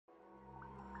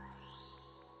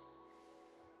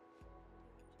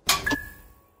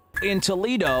in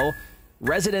Toledo,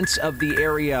 residents of the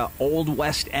area Old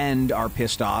West End are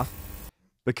pissed off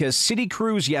because city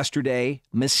crews yesterday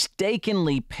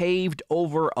mistakenly paved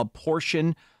over a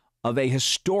portion of a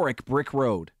historic brick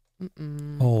road.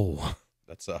 Oh.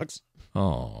 That sucks.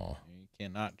 Oh. You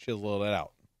cannot chisel that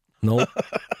out. Nope.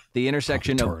 The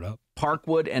intersection Tore it of up.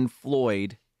 Parkwood and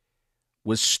Floyd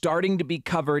was starting to be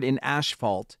covered in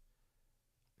asphalt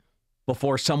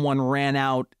before someone ran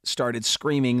out, started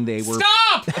screaming they were...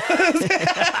 Stop!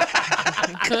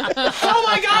 Oh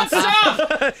my God,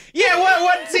 stop! Yeah,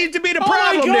 what seems to be the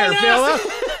problem there, fella?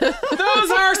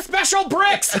 Those are special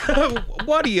bricks!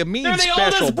 What do you mean They're the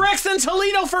special? oldest bricks in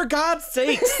Toledo, for God's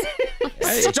sakes!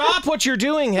 Stop what you're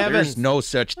doing, There's heavens! no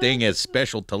such thing as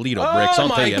special Toledo bricks. I'll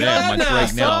tell you that much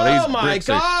goodness. right now. Oh These my bricks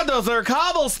are- God, those are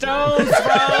cobblestones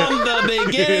from the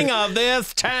beginning of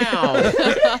this town.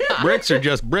 bricks are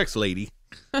just bricks, lady.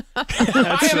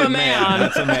 I am a man.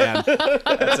 That's a man.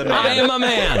 That's a man. I am a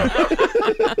man.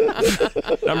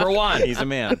 Number one. He's a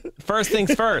man. First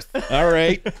things first. All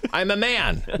right. I'm a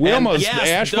man. We And almost yes,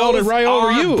 asphalted those right over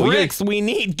are you. Bricks we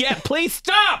need. Please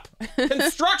stop.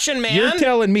 Construction man. You're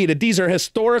telling me that these are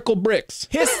historical bricks.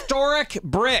 Historic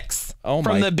bricks. Oh,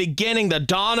 from my- the beginning, the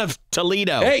dawn of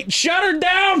Toledo. Hey, shut her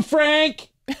down, Frank.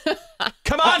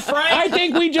 Come on, Frank. I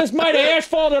think we just might have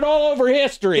asphalted all over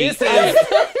history. This is-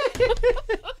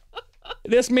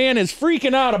 This man is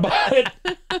freaking out about it.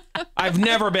 I've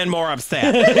never been more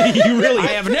upset. You really I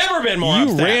have never been more You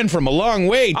upset. ran from a long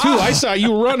way, too. I saw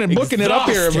you running, booking it up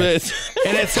here a bit.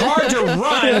 And it's hard to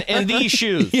run in these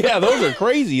shoes. Yeah, those are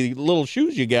crazy little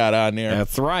shoes you got on there.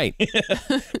 That's right.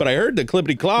 But I heard the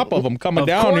clippity-clop of them coming Of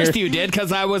down course here. you did,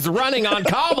 because I was running on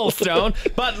cobblestone.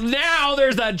 But now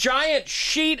there's a giant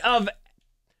sheet of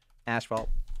Asphalt.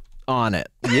 on it.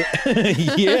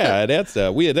 Yeah, that's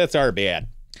our bad.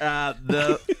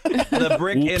 The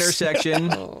brick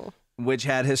intersection, which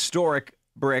had historic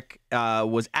brick,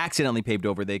 was accidentally paved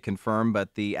over, they confirm,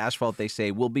 but the asphalt, they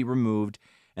say, will be removed,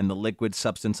 and the liquid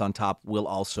substance on top will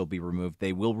also be removed.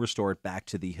 They will restore it back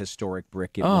to the historic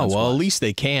brick it Oh, once well, was. at least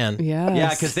they can. Yes. Yeah,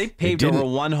 because they paved over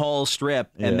one whole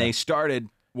strip, and they started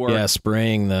work Yeah,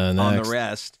 spraying the on next. the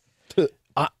rest.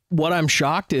 What I'm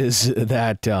shocked is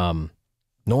that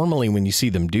normally when you see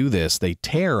them do this, they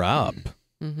tear up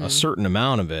a certain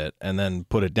amount of it and then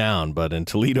put it down. But in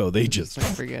Toledo, they just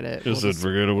Forget it. Just said,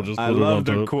 forget it. We'll just I put it love on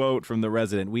the top. quote from the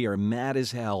resident. We are mad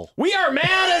as hell. We are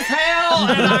mad as hell,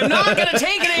 and I'm not going to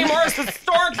take it anymore. It's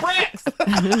historic bricks.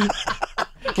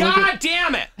 God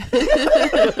damn it.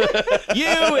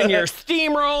 You and your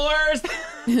steamrollers.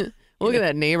 Look at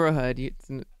that neighborhood. It's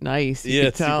nice. You Yeah, can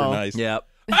it's super tell. nice. Yep.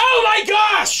 Oh, my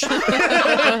gosh.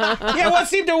 Yeah,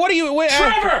 what do you...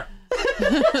 Trevor.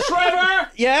 Trevor.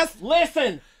 Yes?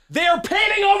 Listen. They're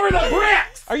painting over the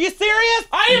bricks. Are you serious?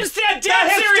 I am dead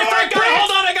serious. historic bricks.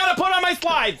 Hold on. I got to put on my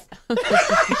slides.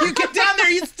 You get down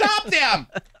there, you stop them.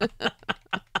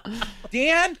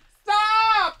 Dan?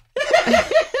 Stop.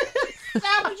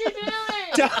 Stop what you're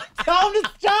doing. Tell him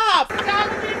to stop. Stop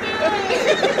what you're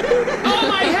doing. Oh,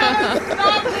 my heavens.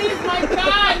 Stop, please. My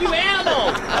God, you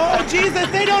animals. Oh, Jesus,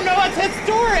 they don't know it's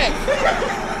historic.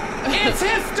 It's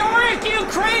historic, you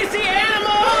crazy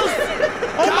animals.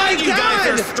 Oh, my You guys God.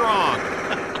 are strong.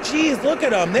 Jeez, look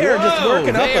at them. They're just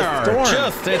working up a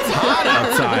storm. It's hot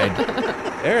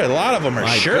outside. There, a lot of them are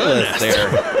My shirtless goodness.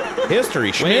 there. History,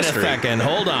 Wait a schmistery. second.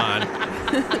 Hold on.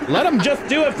 Let them just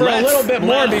do it for a little bit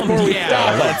more before we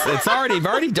stop them. It's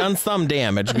already done some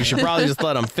damage. We should probably just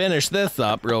let them finish this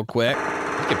up real quick.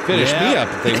 They can finish me up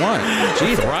if they want.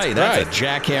 Jesus Right, that's Christ. a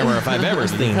jackhammer if I've ever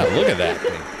seen Yeah, it. look at that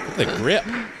thing. Look at the grip.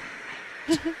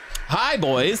 Hi,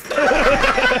 boys.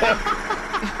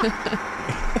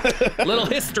 Little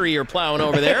history you're plowing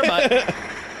over there, but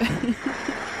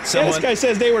This guy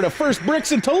says they were the first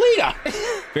bricks in Toledo.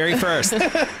 very first.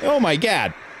 Oh, my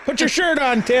God. Put your shirt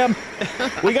on, Tim.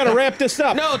 We got to wrap this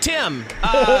up. No, Tim.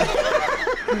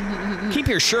 Keep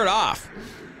your shirt off.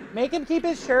 Make him keep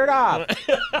his shirt off.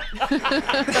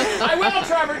 I will,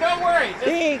 Trevor. Don't worry.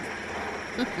 Thanks.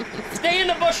 Stay in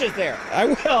the bushes there. I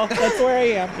will. That's where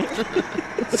I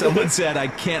am. Someone said, I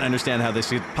can't understand how this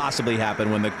could possibly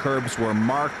happen when the curbs were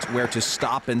marked where to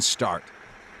stop and start.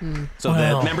 So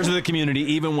that members of the community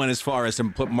even went as far as to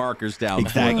put markers down.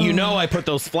 Exactly. You know I put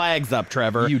those flags up,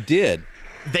 Trevor. You did.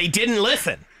 They didn't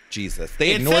listen. Jesus.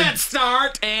 They It ignored, said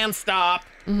start and stop.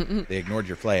 they ignored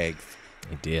your flags.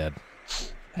 They did.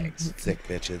 Thanks. Sick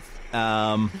bitches.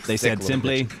 They said little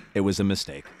simply, it was a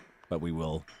mistake, but we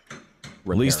will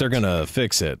At least they're going to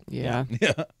fix it. Yeah.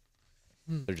 Yeah.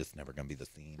 They're just never going to be the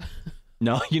same.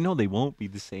 No, they won't be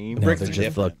the same. No, bricks they are just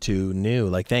different. look too new.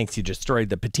 Like, thanks, you destroyed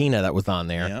the patina that was on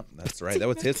there. Yep, that's right. That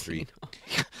was history.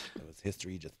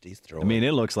 history. Just destroy. I mean,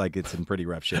 it looks like it's in pretty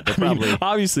rough shape. They're I mean, probably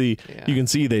obviously, Yeah. you can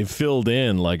see they filled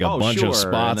in like a bunch sure. of And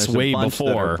spots there's a way bunch that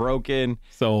are before. broken.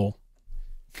 So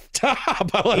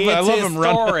Stop! I love him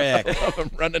running. historic. I love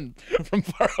him running from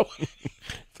far away.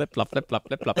 flip flop, flip flop,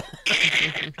 flip flop.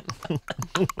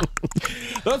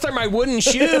 Those are my wooden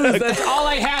shoes. That's all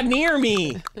I had near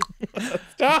me.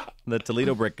 Stop! The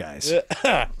Toledo Brick guys.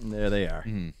 There they are.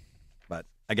 But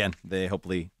again, they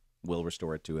hopefully will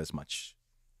restore it to as much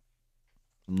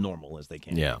normal as they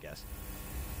can, Yeah. I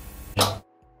guess.